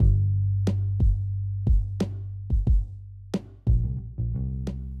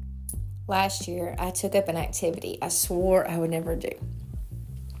last year, I took up an activity I swore I would never do.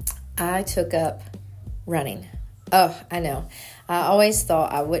 I took up running. Oh, I know. I always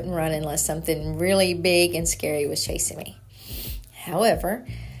thought I wouldn't run unless something really big and scary was chasing me. However,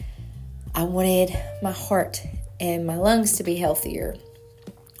 I wanted my heart and my lungs to be healthier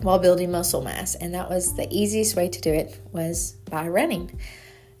while building muscle mass. And that was the easiest way to do it, was by running.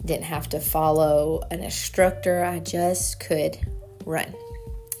 Didn't have to follow an instructor. I just could run.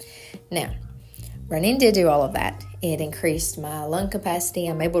 Now, running did do all of that. It increased my lung capacity.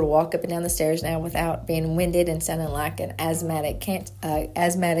 I'm able to walk up and down the stairs now without being winded and sounding like an asthmatic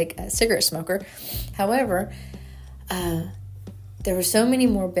cigarette smoker. However, there were so many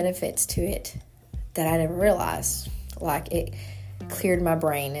more benefits to it that I never realized. Like, it cleared my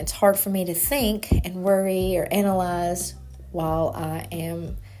brain. It's hard for me to think and worry or analyze while I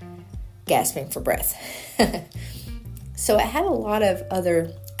am gasping for breath. So it had a lot of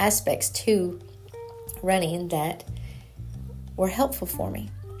other aspects to running that were helpful for me.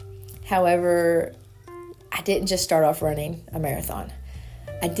 However, I didn't just start off running a marathon.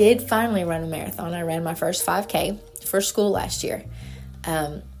 I did finally run a marathon. I ran my first 5K for school last year.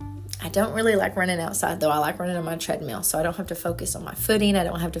 I don't really like running outside, though. I like running on my treadmill, so I don't have to focus on my footing. I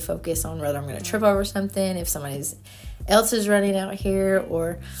don't have to focus on whether I'm going to trip over something, if somebody else is running out here,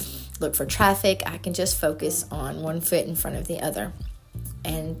 or look for traffic. I can just focus on one foot in front of the other.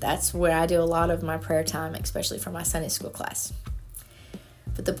 And that's where I do a lot of my prayer time, especially for my Sunday school class.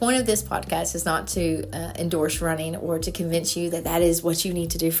 But the point of this podcast is not to endorse running or to convince you that that is what you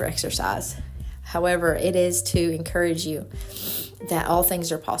need to do for exercise. However, it is to encourage you that all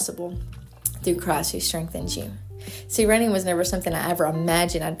things are possible through Christ who strengthens you. See, running was never something I ever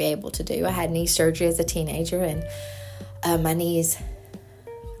imagined I'd be able to do. I had knee surgery as a teenager, and my knees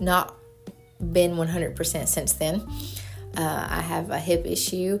not been 100% since then. I have a hip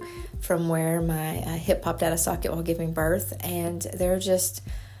issue from where my hip popped out of socket while giving birth, and there are just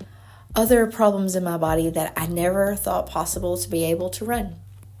other problems in my body that I never thought possible to be able to run.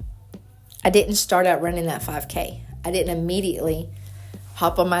 I didn't start out running that 5K. I didn't immediately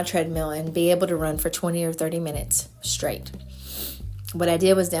hop on my treadmill and be able to run for 20 or 30 minutes straight. What I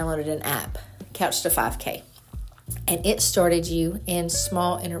did was downloaded an app, Couch to 5K, and it started you in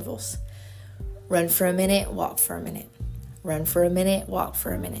small intervals. Run for a minute, walk for a minute. Run for a minute, walk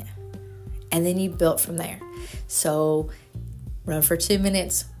for a minute. And then you built from there. So run for 2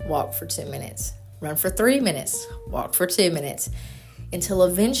 minutes, walk for 2 minutes. Run for 3 minutes, walk for 2 minutes. Until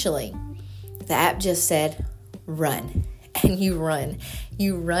eventually the app just said, run. And you run.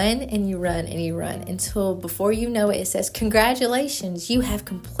 You run and you run and you run until before you know it, it says, congratulations, you have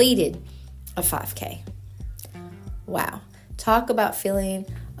completed a 5K. Wow. Talk about feeling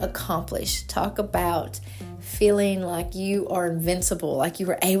accomplished. Talk about feeling like you are invincible, like you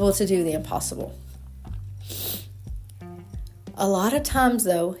were able to do the impossible. A lot of times,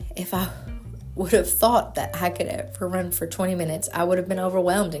 though, if I would have thought that I could ever run for 20 minutes, I would have been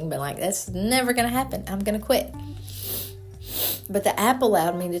overwhelmed and been like, that's never going to happen. I'm going to quit. But the app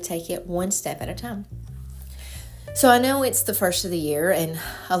allowed me to take it one step at a time. So I know it's the first of the year, and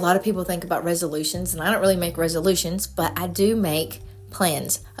a lot of people think about resolutions, and I don't really make resolutions, but I do make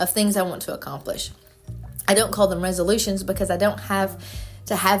plans of things I want to accomplish. I don't call them resolutions because I don't have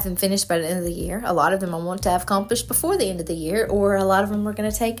to have them finished by the end of the year. A lot of them I want to have accomplished before the end of the year, or a lot of them are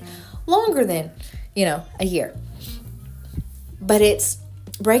going to take longer than, a year. But it's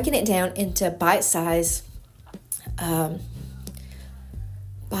breaking it down into bite-sized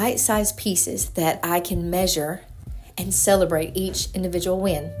pieces that I can measure and celebrate each individual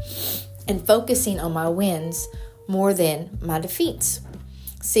win, and focusing on my wins more than my defeats.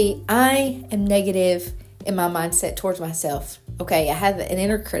 See, I am negative in my mindset towards myself. Okay, I have an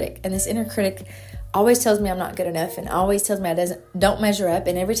inner critic, and this inner critic always tells me I'm not good enough, and always tells me I don't measure up,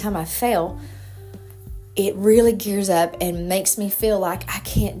 and every time I fail, it really gears up and makes me feel like I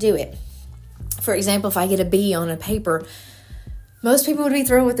can't do it. For example, if I get a B on a paper, most people would be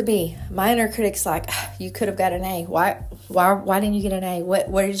thrilled with the B. My inner critic's like, you could have got an A. Why didn't you get an A?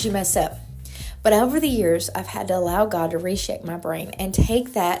 Where did you mess up? But over the years, I've had to allow God to reshape my brain and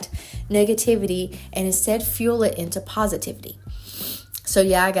take that negativity and instead fuel it into positivity. So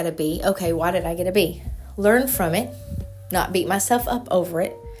yeah, I got a B. Okay, why did I get a B? Learn from it, not beat myself up over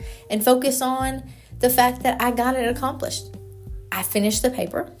it, and focus on the fact that I got it accomplished. I finished the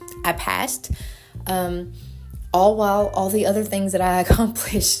paper. I passed. All while all the other things that I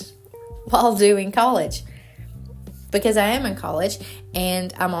accomplished while doing college. Because I am in college,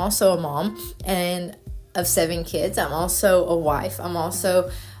 and I'm also a mom and of 7 kids. I'm also a wife. I'm also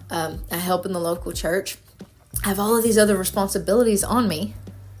I help in the local church. I have all of these other responsibilities on me.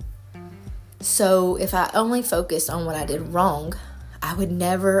 So if I only focused on what I did wrong, I would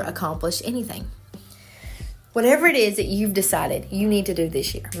never accomplish anything. Whatever it is that you've decided you need to do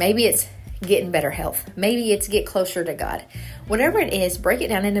this year, maybe it's getting better health, maybe it's get closer to God. Whatever it is, break it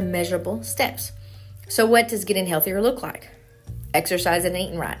down into measurable steps. So what does getting healthier look like? Exercise and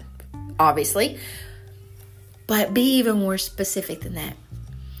eating right, obviously, but be even more specific than that.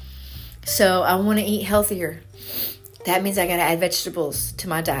 So I want to eat healthier. That means I got to add vegetables to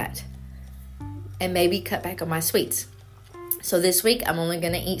my diet and maybe cut back on my sweets. So this week I'm only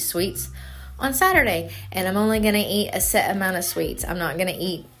going to eat sweets on Saturday, and I'm only going to eat a set amount of sweets. I'm not going to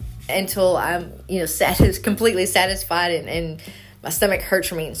eat until I'm, completely satisfied and my stomach hurts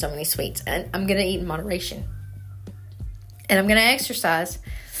from eating so many sweets. And I'm going to eat in moderation. And I'm going to exercise.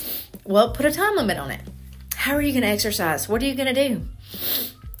 Well, put a time limit on it. How are you going to exercise? What are you going to do?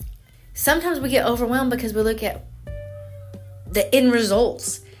 Sometimes we get overwhelmed because we look at the end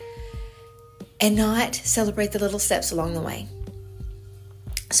results and not celebrate the little steps along the way.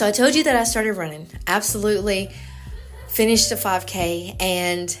 So I told you that I started running. Absolutely finished a 5K.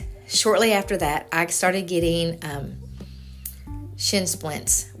 And shortly after that, I started getting shin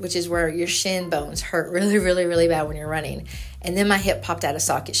splints, which is where your shin bones hurt really, really, really bad when you're running. And then my hip popped out of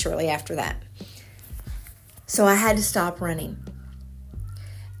socket shortly after that. So I had to stop running.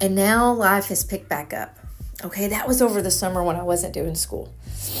 And now life has picked back up. Okay, that was over the summer when I wasn't doing school.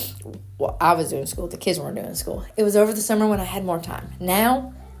 Well, I was doing school. The kids weren't doing school. It was over the summer when I had more time.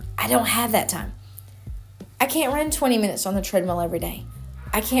 Now, I don't have that time. I can't run 20 minutes on the treadmill every day.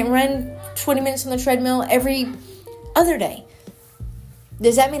 I can't run 20 minutes on the treadmill every other day.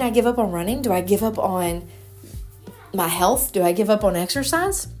 Does that mean I give up on running? Do I give up on my health? Do I give up on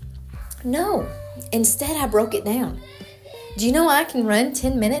exercise? No. Instead, I broke it down. Do you know I can run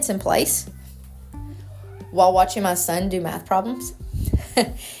 10 minutes in place while watching my son do math problems?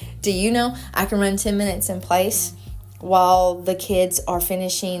 Do you know I can run 10 minutes in place while the kids are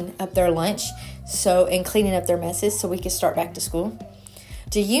finishing up their lunch and cleaning up their messes so we can start back to school?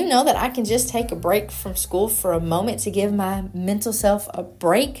 Do you know that I can just take a break from school for a moment to give my mental self a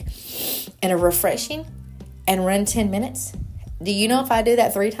break and a refreshing and run 10 minutes? Do you know if I do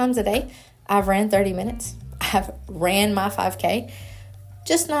that 3 times a day, I've ran 30 minutes? I've ran my 5K,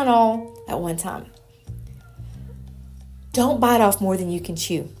 just not all at one time. Don't bite off more than you can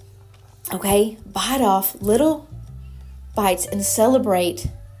chew, okay? Bite off little bites and celebrate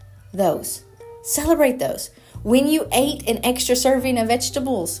those. Celebrate those. When you ate an extra serving of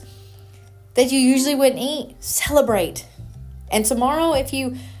vegetables that you usually wouldn't eat, celebrate. And tomorrow, if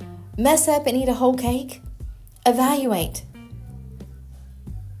you mess up and eat a whole cake, evaluate.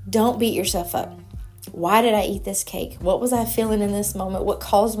 Don't beat yourself up. Why did I eat this cake? What was I feeling in this moment? What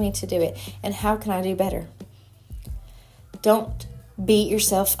caused me to do it? And how can I do better? Don't beat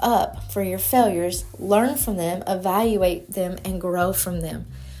yourself up for your failures. Learn from them, evaluate them, and grow from them.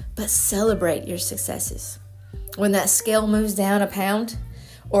 But celebrate your successes. When that scale moves down a pound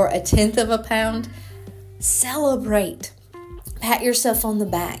or 1/10 of a pound, celebrate. Pat yourself on the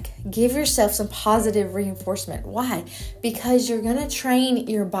back. Give yourself some positive reinforcement. Why? Because you're going to train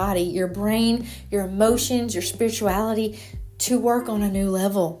your body, your brain, your emotions, your spirituality to work on a new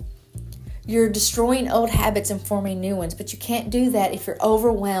level. You're destroying old habits and forming new ones, but you can't do that if you're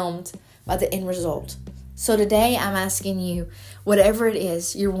overwhelmed by the end result. So today I'm asking you, whatever it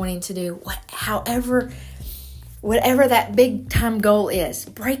is you're wanting to do, whatever that big time goal is,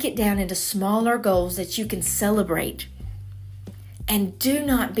 break it down into smaller goals that you can celebrate. And do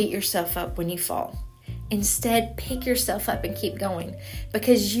not beat yourself up when you fall. Instead, pick yourself up and keep going,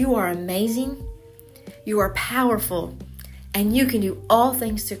 because you are amazing, you are powerful, and you can do all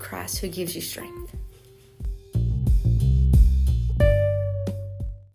things through Christ who gives you strength.